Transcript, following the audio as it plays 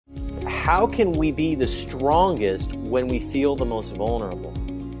how can we be the strongest when we feel the most vulnerable?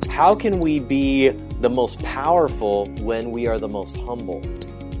 How can we be the most powerful when we are the most humble?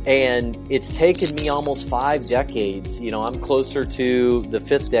 And it's taken me almost 5 decades. I'm closer to the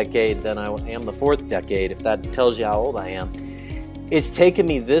 5th decade than I am the 4th decade, if that tells you how old I am. It's taken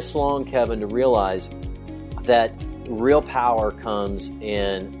me this long, Kevin, to realize that real power comes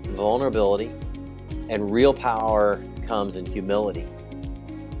in vulnerability and real power comes in humility.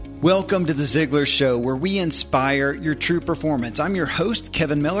 Welcome to The Ziglar Show, where we inspire your true performance. I'm your host,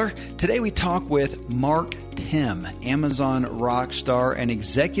 Kevin Miller. Today we talk with Mark Timm, Amazon rock star and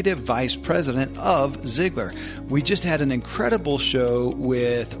executive vice president of Ziglar. We just had an incredible show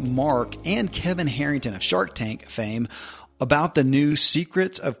with Mark and Kevin Harrington of Shark Tank fame about the new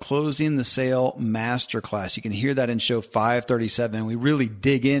Secrets of Closing the Sale Masterclass. You can hear that in show 537. We really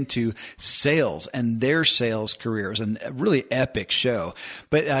dig into sales and their sales careers, and a really epic show.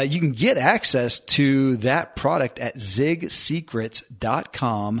 But you can get access to that product at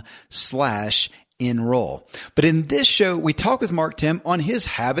zigsecrets.com/enroll. But in this show, we talk with Mark Timm on his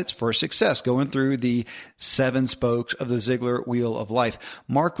habits for success, going through the 7 spokes of the Ziglar Wheel of Life.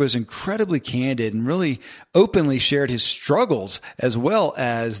 Mark was incredibly candid and really openly shared his struggles as well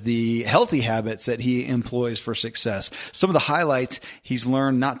as the healthy habits that he employs for success. Some of the highlights: he's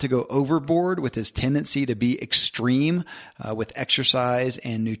learned not to go overboard with his tendency to be extreme with exercise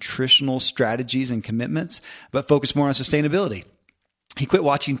and nutritional strategies and commitments, but focus more on sustainability. He quit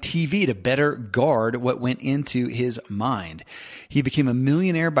watching TV to better guard what went into his mind. He became a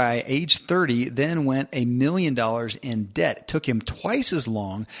millionaire by age 30, then went $1 million in debt. It took him twice as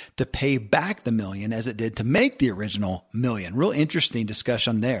long to pay back the million as it did to make the original million. Real interesting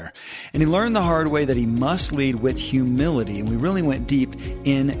discussion there. And he learned the hard way that he must lead with humility, and we really went deep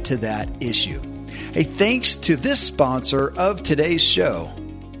into that issue. Hey, thanks to this sponsor of today's show.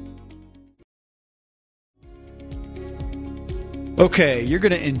 Okay, you're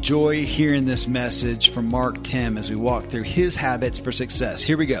going to enjoy hearing this message from Mark Timm as we walk through his habits for success.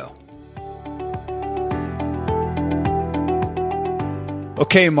 Here we go.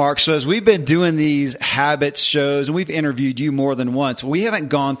 Okay, Mark, so as we've been doing these habits shows, and we've interviewed you more than once, we haven't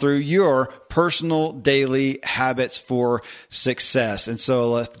gone through your personal daily habits for success. And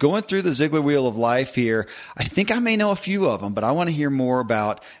so going through the Ziglar Wheel of Life here, I think I may know a few of them, but I want to hear more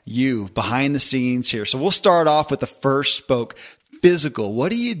about you behind the scenes here. So we'll start off with the first spoke: physical.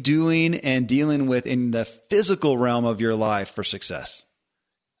 What are you doing and dealing with in the physical realm of your life for success?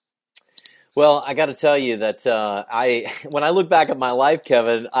 Well, I got to tell you that when I look back at my life,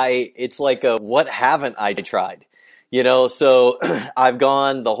 Kevin, it's like what haven't I tried? So I've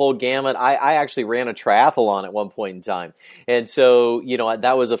gone the whole gamut. I actually ran a triathlon at one point in time. And so,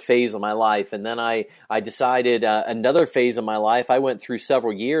 that was a phase of my life. And then I decided another phase of my life, I went through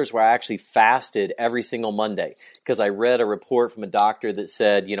several years where I actually fasted every single Monday because I read a report from a doctor that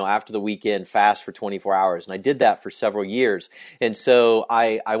said, after the weekend, fast for 24 hours. And I did that for several years. And so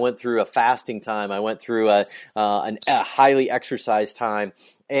I went through a fasting time. I went through a highly exercised time.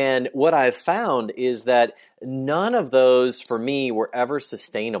 And what I've found is that none of those for me were ever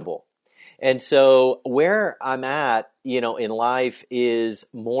sustainable. And so where I'm at, in life is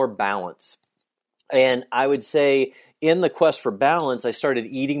more balance. And I would say in the quest for balance, I started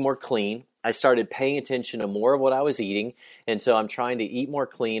eating more clean. I started paying attention to more of what I was eating. And so I'm trying to eat more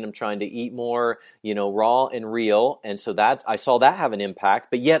clean. I'm trying to eat more, raw and real. And so that I saw that have an impact,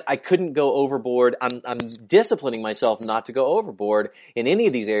 but yet I couldn't go overboard. I'm disciplining myself not to go overboard in any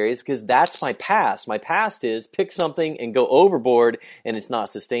of these areas because that's my past. My past is pick something and go overboard and it's not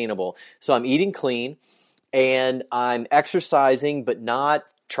sustainable. So I'm eating clean and I'm exercising, but not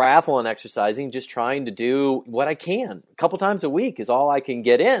triathlon exercising, just trying to do what I can. A couple times a week is all I can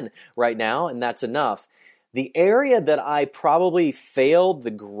get in right now, and that's enough. The area that I probably failed the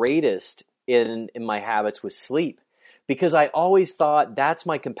greatest in my habits was sleep, because I always thought that's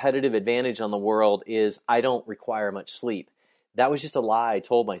my competitive advantage on the world is I don't require much sleep. That was just a lie I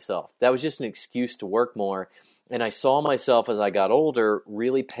told myself. That was just an excuse to work more. And I saw myself as I got older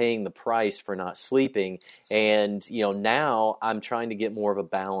really paying the price for not sleeping. And, now I'm trying to get more of a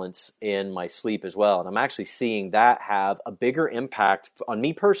balance in my sleep as well. And I'm actually seeing that have a bigger impact on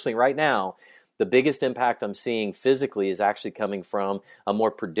me personally right now. The biggest impact I'm seeing physically is actually coming from a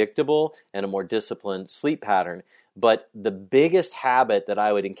more predictable and a more disciplined sleep pattern. But the biggest habit that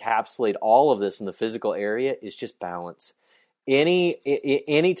I would encapsulate all of this in the physical area is just balance. Any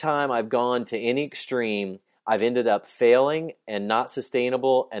time I've gone to any extreme, I've ended up failing and not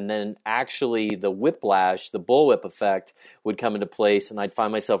sustainable. And then actually the whiplash, the bullwhip effect would come into place and I'd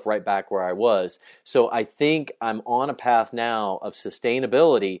find myself right back where I was. So I think I'm on a path now of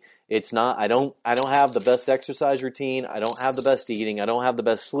sustainability. It's not, I don't have the best exercise routine. I don't have the best eating. I don't have the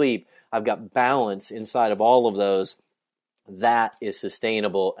best sleep. I've got balance inside of all of those. That is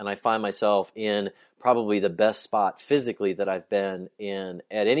sustainable. And I find myself in probably the best spot physically that I've been in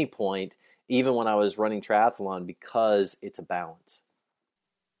at any point, even when I was running triathlon, because it's a balance.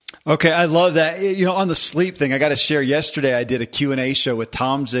 Okay, I love that. On the sleep thing, I got to share. Yesterday, I did a Q&A show with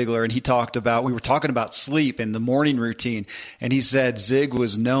Tom Ziegler, and we were talking about sleep and the morning routine. And he said Zig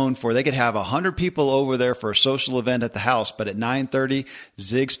was known for, they could have 100 people over there for a social event at the house, but at 9:30,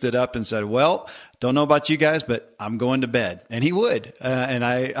 Zig stood up and said, well, don't know about you guys, but I'm going to bed. And he would. And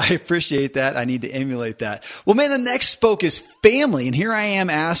I appreciate that. I need to emulate that. Well, man, the next spoke is family. And here I am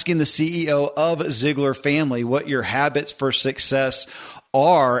asking the CEO of Ziegler Family what your habits for success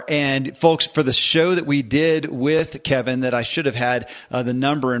are. And folks, for the show that we did with Kevin, that I should have had the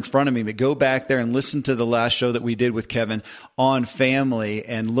number in front of me, but go back there and listen to the last show that we did with Kevin on family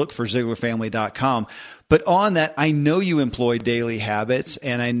and look for ZieglerFamily.com. But on that, I know you employ daily habits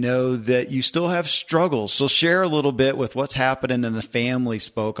and I know that you still have struggles. So share a little bit with what's happening in the family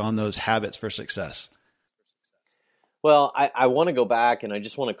spoke on those habits for success. Well, I want to go back and I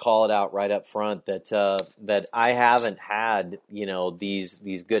just want to call it out right up front that I haven't had,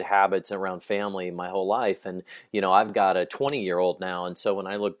 these good habits around family my whole life. And, I've got a 20-year-old now. And so when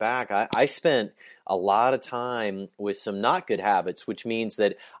I look back, I spent a lot of time with some not good habits, which means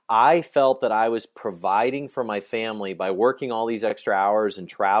that I felt that I was providing for my family by working all these extra hours and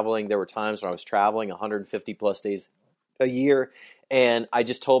traveling. There were times when I was traveling 150 plus days a year. And I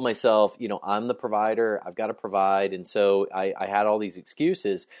just told myself, I'm the provider. I've got to provide. And so I had all these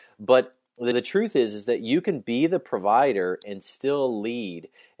excuses. But the truth is that you can be the provider and still lead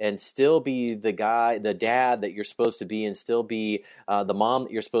and still be the guy, the dad that you're supposed to be and still be the mom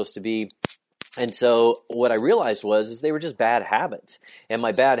that you're supposed to be. And so what I realized is they were just bad habits. And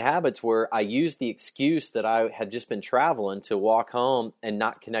my bad habits were I used the excuse that I had just been traveling to walk home and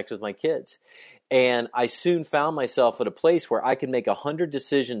not connect with my kids. And I soon found myself at a place where I could make 100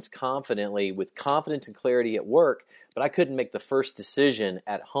 decisions confidently with confidence and clarity at work, but I couldn't make the first decision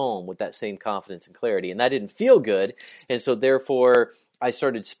at home with that same confidence and clarity. And that didn't feel good. And so therefore, I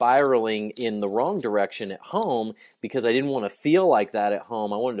started spiraling in the wrong direction at home because I didn't want to feel like that at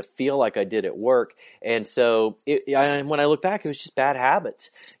home. I wanted to feel like I did at work. And so when I look back, it was just bad habits.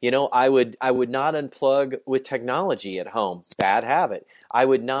 I would not unplug with technology at home. Bad habit. I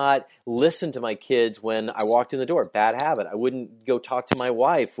would not listen to my kids when I walked in the door. Bad habit. I wouldn't go talk to my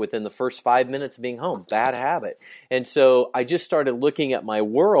wife within the first 5 minutes of being home. Bad habit. And so I just started looking at my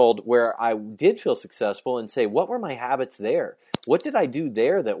world where I did feel successful and say, what were my habits there? What did I do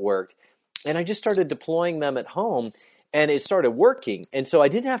there that worked? And I just started deploying them at home and it started working. And so I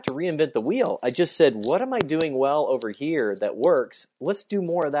didn't have to reinvent the wheel. I just said, what am I doing well over here that works? Let's do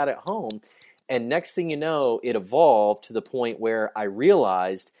more of that at home. And next thing you know, it evolved to the point where I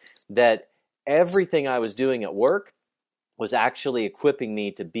realized that everything I was doing at work was actually equipping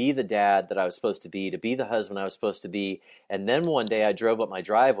me to be the dad that I was supposed to be the husband I was supposed to be. And then one day I drove up my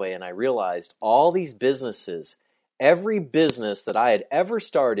driveway and I realized all these businesses, every business that I had ever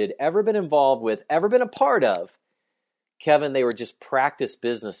started, ever been involved with, ever been a part of, Kevin, they were just practice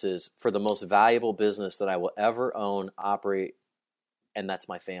businesses for the most valuable business that I will ever own, operate, and that's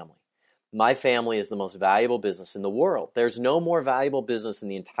my family. My family is the most valuable business in the world. There's no more valuable business in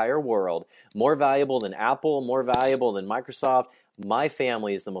the entire world, more valuable than Apple, more valuable than Microsoft. My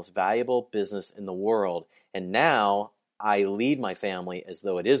family is the most valuable business in the world. And now I lead my family as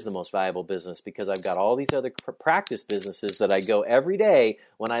though it is the most valuable business because I've got all these other practice businesses that I go every day.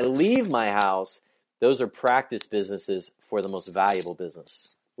 When I leave my house, those are practice businesses for the most valuable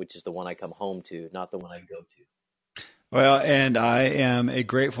business, which is the one I come home to, not the one I go to. Well, and I am a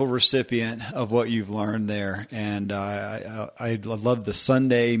grateful recipient of what you've learned there. And I love the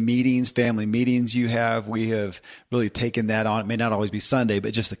Sunday meetings, family meetings you have. We have really taken that on. It may not always be Sunday,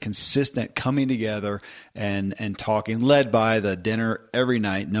 but just the consistent coming together and talking, led by the dinner every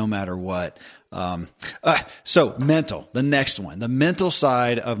night, no matter what. So mental, the next one, the mental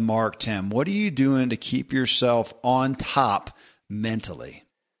side of Mark Timm. What are you doing to keep yourself on top mentally?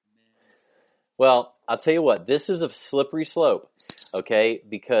 Well, I'll tell you what, this is a slippery slope, okay?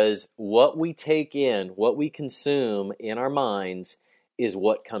 Because what we take in, what we consume in our minds is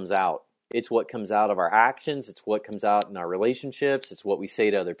what comes out. It's what comes out of our actions. It's what comes out in our relationships. It's what we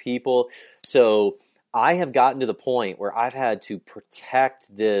say to other people. So I have gotten to the point where I've had to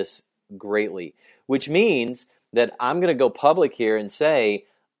protect this greatly, which means that I'm going to go public here and say,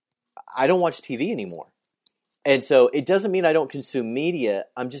 I don't watch TV anymore. And so it doesn't mean I don't consume media.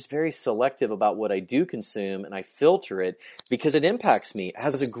 I'm just very selective about what I do consume, and I filter it because it impacts me. It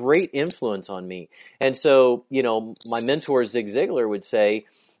has a great influence on me. And so, my mentor, Zig Ziglar, would say,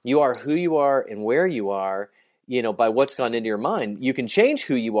 you are who you are and where you are, by what's gone into your mind. You can change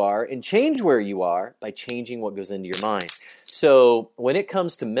who you are and change where you are by changing what goes into your mind. So when it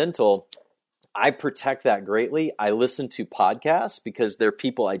comes to mental, I protect that greatly. I listen to podcasts because they're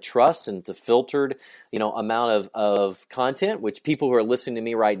people I trust, and it's a filtered, amount of content, which people who are listening to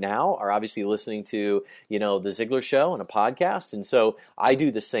me right now are obviously listening to, the Ziglar Show and a podcast. And so I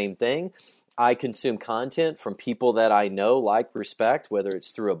do the same thing. I consume content from people that I know, like, respect, whether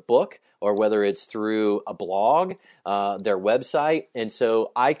it's through a book or whether it's through a blog, their website. And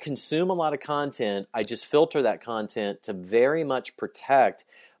so I consume a lot of content. I just filter that content to very much protect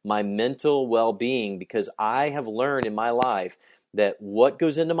my mental well-being, because I have learned in my life that what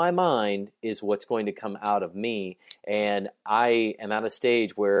goes into my mind is what's going to come out of me. And I am at a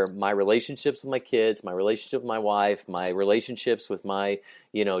stage where my relationships with my kids, my relationship with my wife, my relationships with my,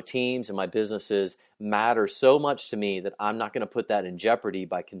 teams and my businesses matter so much to me that I'm not going to put that in jeopardy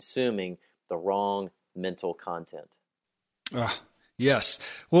by consuming the wrong mental content. Yes.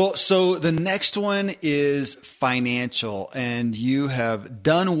 Well, so the next one is financial, and you have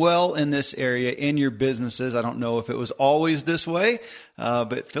done well in this area in your businesses. I don't know if it was always this way,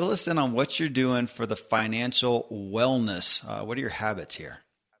 but fill us in on what you're doing for the financial wellness. What are your habits here?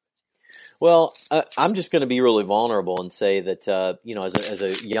 Well, I'm just going to be really vulnerable and say that, as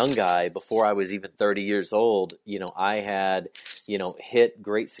a young guy, before I was even 30 years old, I had, hit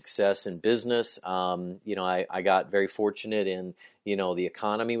great success in business. I got very fortunate in, the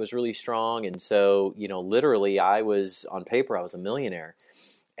economy was really strong. And so, literally I was, on paper, I was a millionaire.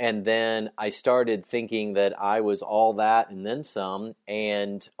 And then I started thinking that I was all that and then some.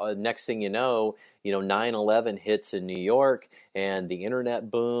 And next thing you know, 9/11 hits in New York, and the internet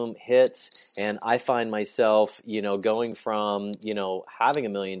boom hits, and I find myself, going from, having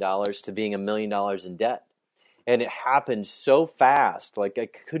 $1 million to being $1 million in debt. And it happened so fast. Like, I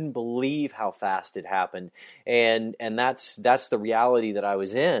couldn't believe how fast it happened. And that's the reality that I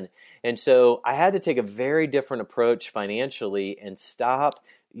was in. And so I had to take a very different approach financially and stop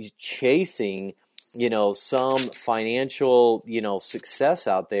chasing, some financial, success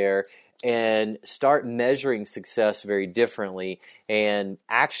out there, and start measuring success very differently. And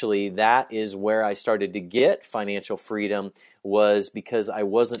actually, that is where I started to get financial freedom, was because I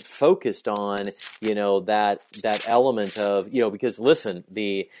wasn't focused on, that element of, because listen,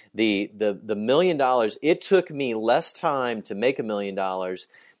 the $1 million, it took me less time to make $1 million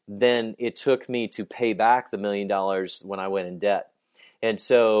than it took me to pay back the $1 million when I went in debt. And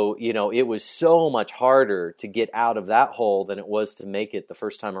so, it was so much harder to get out of that hole than it was to make it the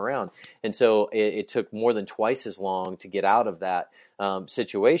first time around. And so it took more than twice as long to get out of that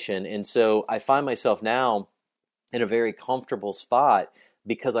situation. And so I find myself now in a very comfortable spot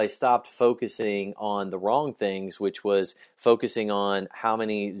because I stopped focusing on the wrong things, which was focusing on how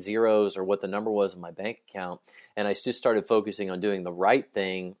many zeros or what the number was in my bank account. And I just started focusing on doing the right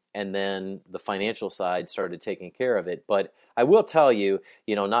thing, and then the financial side started taking care of it. But I will tell you,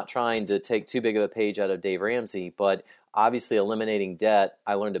 not trying to take too big of a page out of Dave Ramsey, but obviously eliminating debt,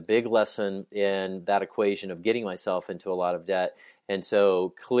 I learned a big lesson in that equation of getting myself into a lot of debt. And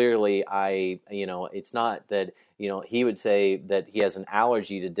so clearly it's not that, he would say that he has an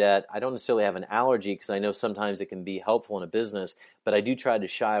allergy to debt. I don't necessarily have an allergy, because I know sometimes it can be helpful in a business, but I do try to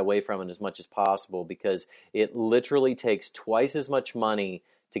shy away from it as much as possible, because it literally takes twice as much money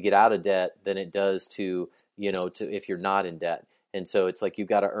to get out of debt than it does to if you're not in debt. And so it's like you've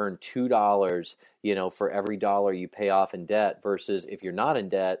got to earn $2, for every dollar you pay off in debt, versus if you're not in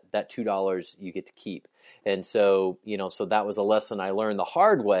debt, that $2 you get to keep. And so, so that was a lesson I learned the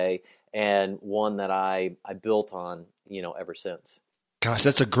hard way, and one that I built on, ever since. Gosh,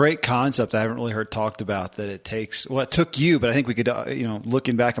 that's a great concept. I haven't really heard talked about, that it took you, but I think we could,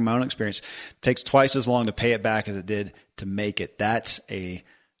 looking back on my own experience, it takes twice as long to pay it back as it did to make it. That's a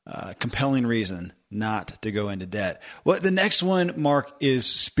compelling reason not to go into debt. Well, the next one, Mark, is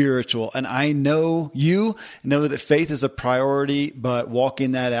spiritual. And I know you know that faith is a priority, but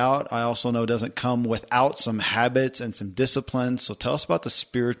walking that out, I also know, doesn't come without some habits and some discipline. So tell us about the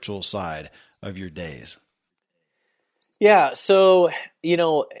spiritual side of your days. Yeah, so,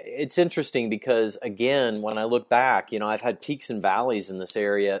 it's interesting because, again, when I look back, I've had peaks and valleys in this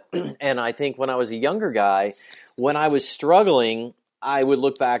area. And I think when I was a younger guy, when I was struggling, I would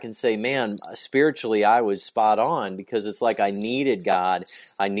look back and say, man, spiritually, I was spot on, because it's like I needed God.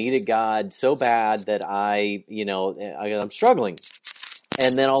 I needed God so bad that I'm struggling.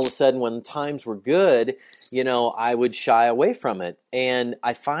 And then all of a sudden, when times were good, I would shy away from it. And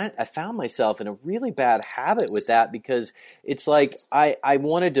I found myself in a really bad habit with that, because it's like I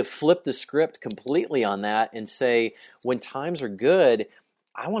wanted to flip the script completely on that and say, when times are good,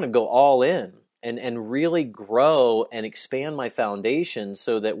 I want to go all in and really grow and expand my foundation,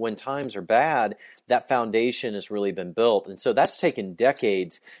 so that when times are bad, that foundation has really been built. And so that's taken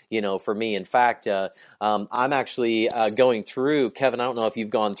decades, for me. In fact, I'm actually going through, Kevin, I don't know if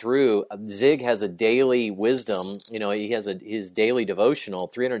you've gone through, Zig has a daily wisdom, he has his daily devotional,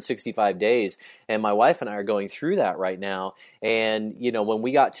 365 days, and my wife and I are going through that right now. And, when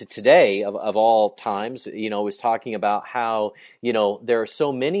we got to today, of all times, was talking about how, there are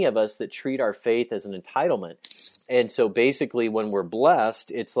so many of us that treat our faith as an entitlement. And so basically, when we're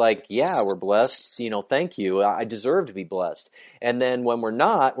blessed, it's like, yeah, we're blessed, thank you, I deserve to be blessed. And then when we're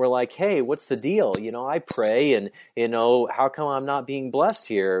not, we're like, hey, what's the deal? I pray, and, how come I'm not being blessed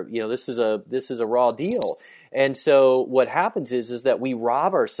here? This is a raw deal. And so what happens is that we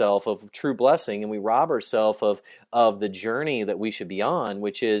rob ourselves of true blessing, and we rob ourselves of the journey that we should be on,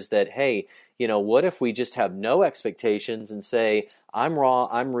 which is that, hey, what if we just have no expectations and say, I'm raw,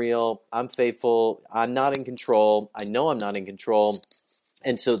 I'm real, I'm faithful, I'm not in control, I know I'm not in control.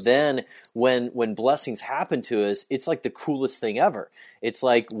 And so then when blessings happen to us, it's like the coolest thing ever. It's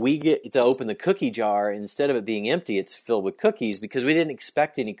like we get to open the cookie jar, and instead of it being empty, it's filled with cookies, because we didn't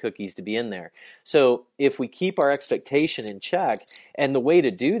expect any cookies to be in there. So if we keep our expectation in check, and the way to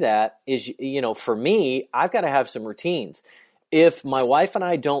do that is, for me, I've got to have some routines. If my wife and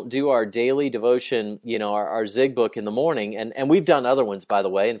I don't do our daily devotion, our Zig book in the morning, and we've done other ones, by the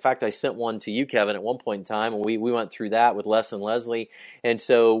way. In fact, I sent one to you, Kevin, at one point in time, and we went through that with Les and Leslie. And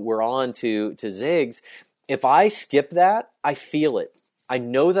so we're on to Zig's. If I skip that, I feel it. I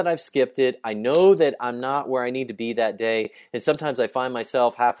know that I've skipped it. I know that I'm not where I need to be that day. And sometimes I find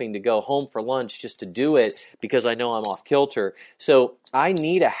myself having to go home for lunch just to do it, because I know I'm off kilter. So I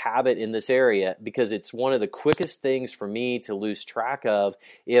need a habit in this area, because it's one of the quickest things for me to lose track of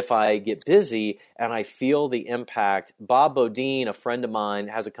if I get busy and I feel the impact. Bob Bodine, a friend of mine,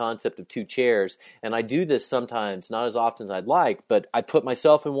 has a concept of 2 chairs, and I do this sometimes, not as often as I'd like, but I put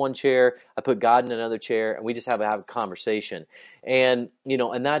myself in one chair, I put God in another chair, and we just have a conversation. And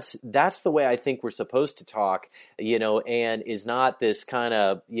and that's the way I think we're supposed to talk, and is not this kind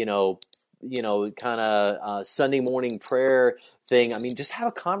of Sunday morning prayer thing. I mean, just have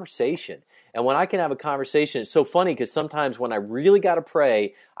a conversation. And when I can have a conversation, it's so funny, because sometimes when I really got to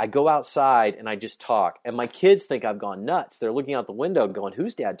pray, I go outside and I just talk. And my kids think I've gone nuts. They're looking out the window and going,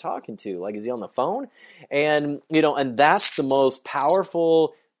 who's Dad talking to? Like, is he on the phone? And, and that's the most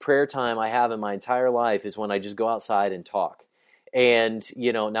powerful prayer time I have in my entire life, is when I just go outside and talk. And,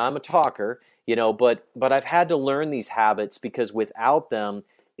 now I'm a talker, but I've had to learn these habits, because without them,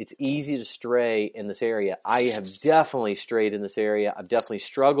 it's easy to stray in this area. I have definitely strayed in this area. I've definitely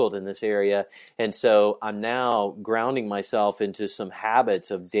struggled in this area. And so I'm now grounding myself into some habits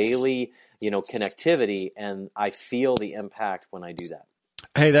of daily, connectivity, and I feel the impact when I do that.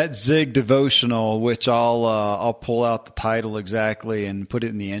 Hey, that Zig devotional, which I'll pull out the title exactly and put it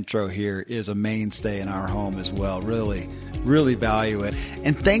in the intro here, is a mainstay in our home as well. Really, really value it.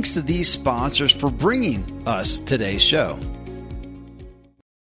 And thanks to these sponsors for bringing us today's show.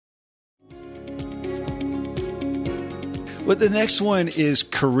 Well, the next one is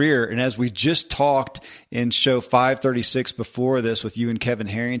career. And as we just talked in show 536 before this with you and Kevin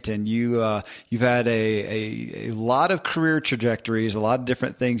Harrington, you've had a lot of career trajectories, a lot of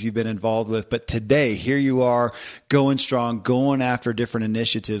different things you've been involved with. But today, here you are going strong, going after different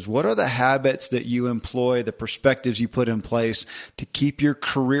initiatives. What are the habits that you employ, the perspectives you put in place to keep your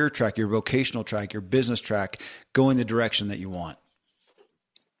career track, your vocational track, your business track going the direction that you want?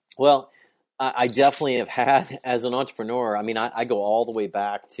 Well, I definitely have had, as an entrepreneur, I mean, I go all the way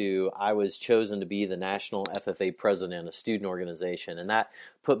back to, I was chosen to be the national FFA president, a student organization, and that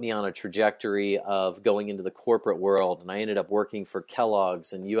put me on a trajectory of going into the corporate world, and I ended up working for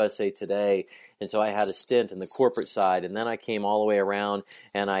Kellogg's and USA Today, and so I had a stint in the corporate side, and then I came all the way around,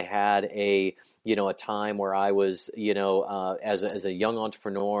 and I had a time where I was, as a young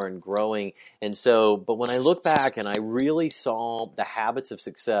entrepreneur and growing. And so, but when I look back and I really saw the habits of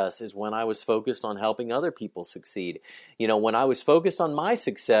success is when I was focused on helping other people succeed. When I was focused on my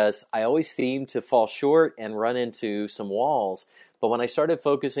success, I always seemed to fall short and run into some walls. But when I started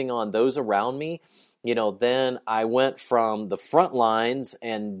focusing on those around me, then I went from the front lines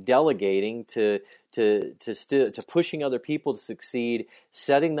and delegating to pushing other people to succeed,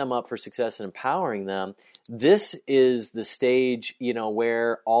 setting them up for success and empowering them. This is the stage,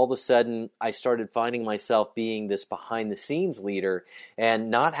 where all of a sudden I started finding myself being this behind the scenes leader and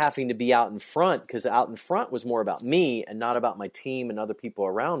not having to be out in front, because out in front was more about me and not about my team and other people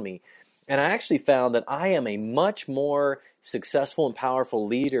around me. And I actually found that I am a much more successful and powerful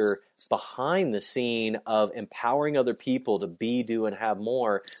leader behind the scene of empowering other people to be, do, and have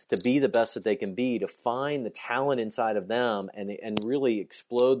more, to be the best that they can be, to find the talent inside of them and really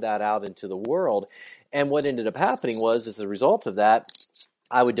explode that out into the world. And what ended up happening was, as a result of that,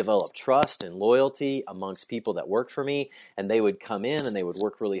 I would develop trust and loyalty amongst people that worked for me, and they would come in and they would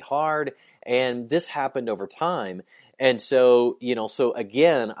work really hard. And this happened over time. And so, so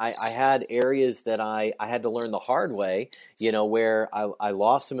again, I had areas that I had to learn the hard way, where I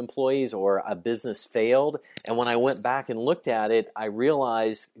lost some employees or a business failed. And when I went back and looked at it, I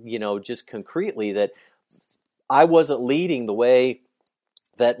realized, just concretely that I wasn't leading the way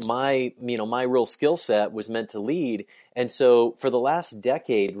that my real skill set was meant to lead. And so for the last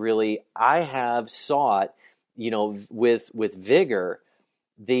decade, really, I have sought, with vigor,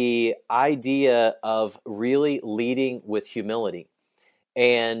 the idea of really leading with humility.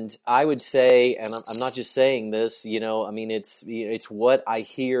 And I would say, and I'm not just saying this, it's what I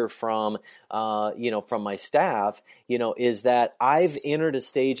hear from, from my staff, is that I've entered a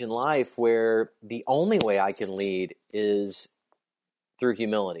stage in life where the only way I can lead is through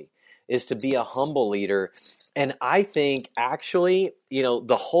humility, is to be a humble leader. And I think actually,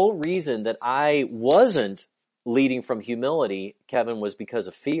 the whole reason that I wasn't leading from humility, Kevin, was because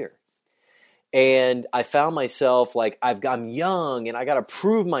of fear. And I found myself like, I'm young and I got to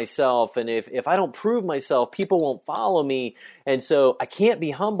prove myself. And if I don't prove myself, people won't follow me. And so I can't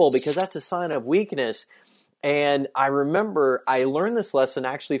be humble because that's a sign of weakness. And I remember I learned this lesson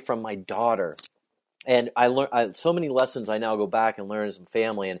actually from my daughter. And I learned so many lessons I now go back and learn as a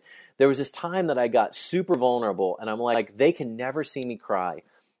family. And there was this time that I got super vulnerable, and I'm like, they can never see me cry.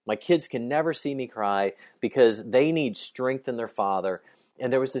 My kids can never see me cry because they need strength in their father.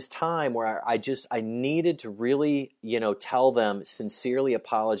 And there was this time where I needed to really, tell them, sincerely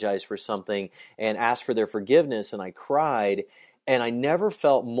apologize for something and ask for their forgiveness. And I cried, and I never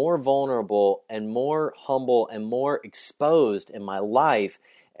felt more vulnerable and more humble and more exposed in my life.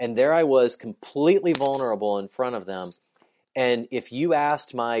 And there I was, completely vulnerable in front of them. And if you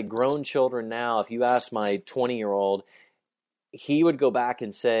asked my grown children now, if you asked my 20-year-old, he would go back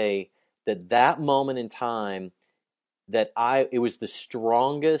and say that moment in time, it was the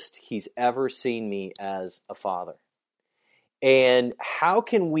strongest he's ever seen me as a father. And how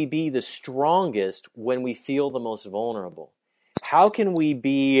can we be the strongest when we feel the most vulnerable? How can we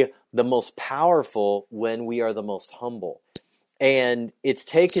be the most powerful when we are the most humble? And it's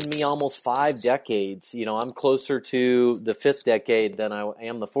taken me almost 5 decades. I'm closer to the 5th decade than I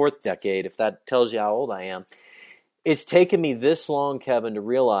am the 4th decade, if that tells you how old I am. It's taken me this long, Kevin, to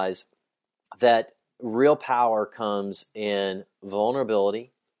realize that real power comes in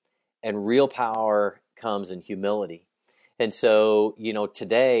vulnerability and real power comes in humility. And so,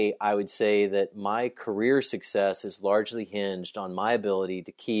 today I would say that my career success is largely hinged on my ability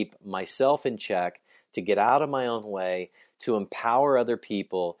to keep myself in check, to get out of my own way, to empower other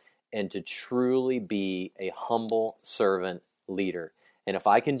people, and to truly be a humble servant leader. And if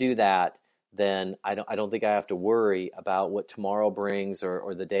I can do that, then I don't think I have to worry about what tomorrow brings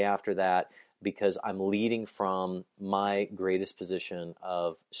or the day after that, because I'm leading from my greatest position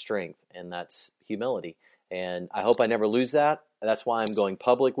of strength, and that's humility. And I hope I never lose that. That's why I'm going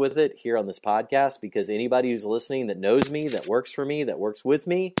public with it here on this podcast, because anybody who's listening that knows me, that works for me, that works with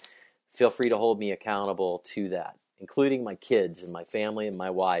me, feel free to hold me accountable to that, including my kids and my family and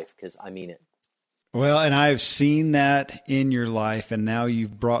my wife, because I mean it. Well, and I've seen that in your life, and now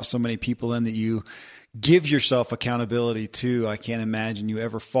you've brought so many people in that you give yourself accountability to. I can't imagine you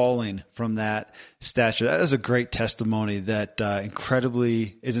ever falling from that stature. That is a great testimony that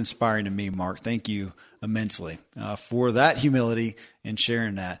incredibly is inspiring to me, Mark. Thank you immensely for that humility and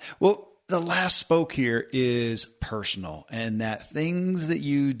sharing that. Well, the last spoke here is personal, and that things that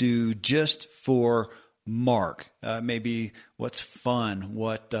you do just for Mark, maybe what's fun,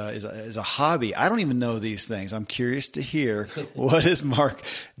 what is a hobby. I don't even know these things. I'm curious to hear, what does Mark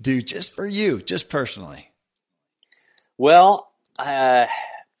do just for you, just personally? Well, I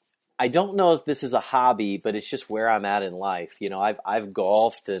don't know if this is a hobby, but it's just where I'm at in life. I've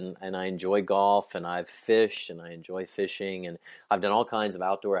golfed and I enjoy golf, and I've fished and I enjoy fishing, and I've done all kinds of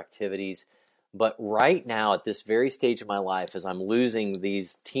outdoor activities. But right now, at this very stage of my life, as I'm losing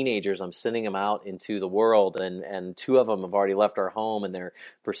these teenagers, I'm sending them out into the world, and two of them have already left our home, and they're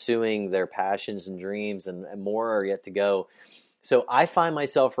pursuing their passions and dreams, and more are yet to go. So I find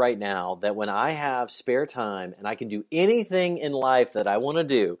myself right now that when I have spare time and I can do anything in life that I want to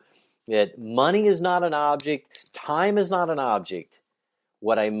do, that money is not an object, time is not an object,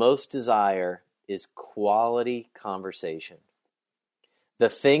 what I most desire is quality conversation. The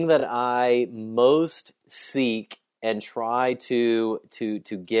thing that I most seek and try to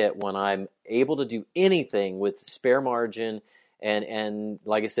get when I'm able to do anything with spare margin, and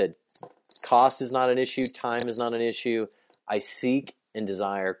like I said, cost is not an issue, time is not an issue. I seek and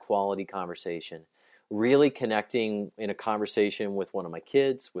desire quality conversation. Really connecting in a conversation with one of my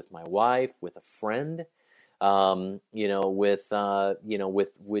kids, with my wife, with a friend, with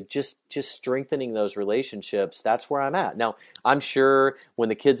just strengthening those relationships. That's where I'm at. Now, I'm sure when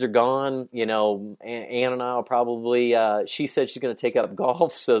the kids are gone, Ann and I will probably, she said she's going to take up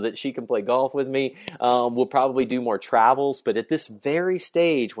golf so that she can play golf with me. We'll probably do more travels, but at this very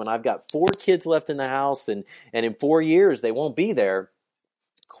stage, when I've got 4 kids left in the house and in 4 years, they won't be there,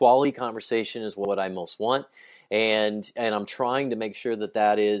 quality conversation is what I most want. And I'm trying to make sure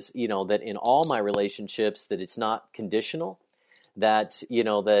that is, that in all my relationships, that it's not conditional, that,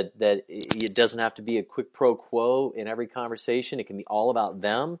 that it doesn't have to be a quid pro quo in every conversation. It can be all about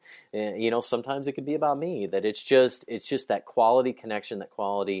them. And, sometimes it could be about me, that it's just that quality connection, that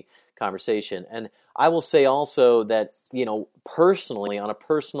quality conversation. And I will say also that, personally, on a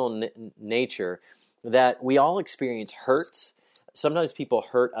personal nature, that we all experience hurts. Sometimes people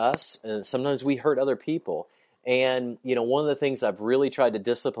hurt us, and sometimes we hurt other people. And, one of the things I've really tried to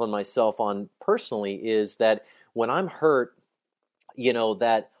discipline myself on personally is that when I'm hurt,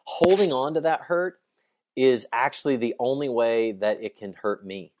 that holding on to that hurt is actually the only way that it can hurt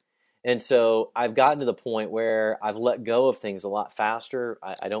me. And so I've gotten to the point where I've let go of things a lot faster.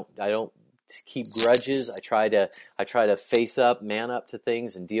 I don't keep grudges. I try to face up, man up to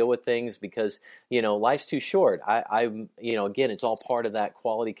things and deal with things because, life's too short. Again, it's all part of that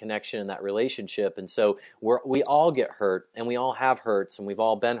quality connection and that relationship. And so we all get hurt, and we all have hurts, and we've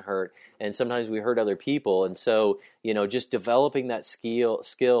all been hurt. And sometimes we hurt other people. And so, just developing that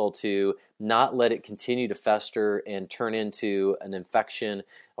skill to not let it continue to fester and turn into an infection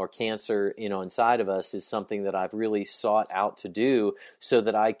or cancer, inside of us is something that I've really sought out to do so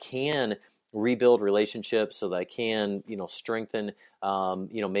that I can rebuild relationships, so that I can, strengthen,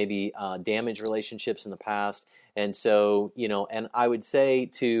 maybe damage relationships in the past. And so, and I would say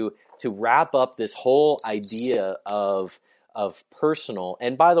to wrap up this whole idea of personal,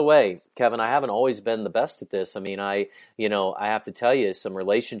 and by the way, Kevin, I haven't always been the best at this. I mean, I have to tell you, some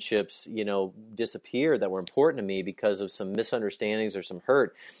relationships, disappeared that were important to me because of some misunderstandings or some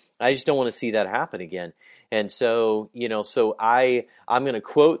hurt. I just don't want to see that happen again. And so, I'm going to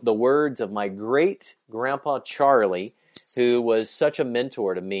quote the words of my great grandpa Charlie, who was such a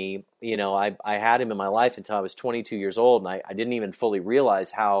mentor to me. I had him in my life until I was 22 years old, and I didn't even fully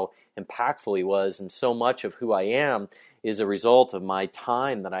realize how impactful he was. And so much of who I am is a result of my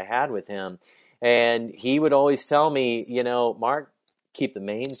time that I had with him. And he would always tell me, Mark, keep the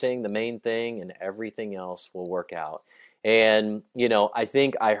main thing, and everything else will work out. And, I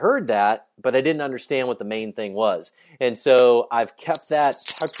think I heard that, but I didn't understand what the main thing was. And so I've kept that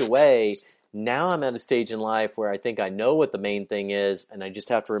tucked away. Now I'm at a stage in life where I think I know what the main thing is, and I just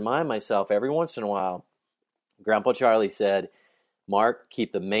have to remind myself every once in a while. Grandpa Charlie said, Mark,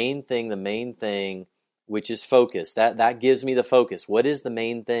 keep the main thing, which is focus. That gives me the focus. What is the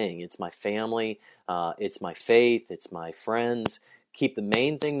main thing? It's my family, it's my faith, it's my friends. Keep the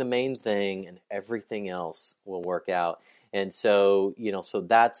main thing, and everything else will work out. And so, so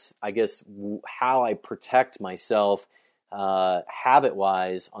that's, I guess, how I protect myself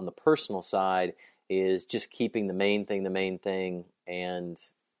habit-wise on the personal side is just keeping the main thing, and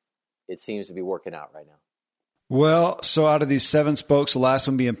it seems to be working out right now. Well, so out of these 7 spokes, the last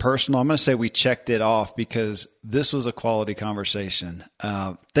one being personal, I'm going to say we checked it off because this was a quality conversation.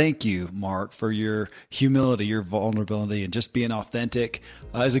 Thank you, Mark, for your humility, your vulnerability, and just being authentic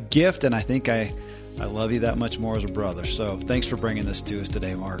as a gift. And I think I love you that much more as a brother. So thanks for bringing this to us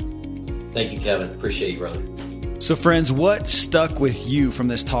today, Mark. Thank you, Kevin. Appreciate you, brother. So friends, what stuck with you from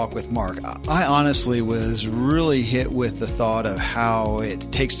this talk with Mark? I honestly was really hit with the thought of how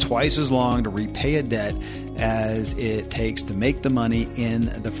it takes twice as long to repay a debt as it takes to make the money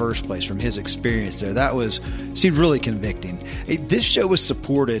in the first place from his experience there. That seemed really convicting. This show was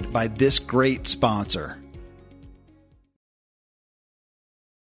supported by this great sponsor.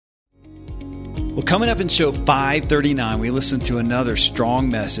 Well, coming up in show 539, we listen to another strong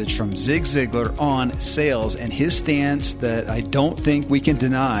message from Zig Ziglar on sales and his stance that I don't think we can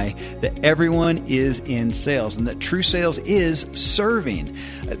deny, that everyone is in sales and that true sales is serving.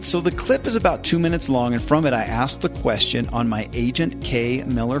 So the clip is about 2 minutes long, and from it I asked the question on my Agent K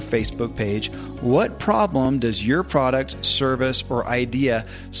Miller Facebook page: what problem does your product, service, or idea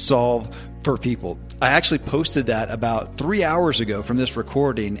solve for people? I actually posted that about 3 hours ago from this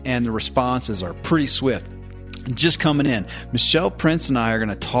recording, and the responses are pretty swift. Just coming in. Michelle Prince and I are going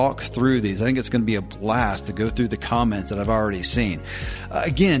to talk through these. I think it's going to be a blast to go through the comments that I've already seen.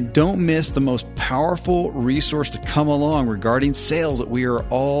 Again, don't miss the most powerful resource to come along regarding sales that we are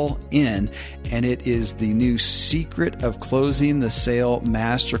all in, and it is the new Secret of Closing the Sale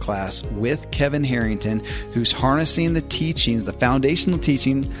Masterclass with Kevin Harrington, who's harnessing the teachings, the foundational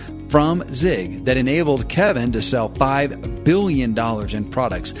teaching from Zig that enabled Kevin to sell $5 billion in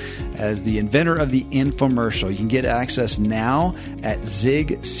products as the inventor of the infomercial. You can get access now at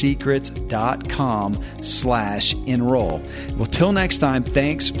zigsecrets.com/enroll. Well, till next time,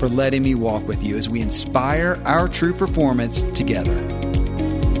 thanks for letting me walk with you as we inspire our true performance together.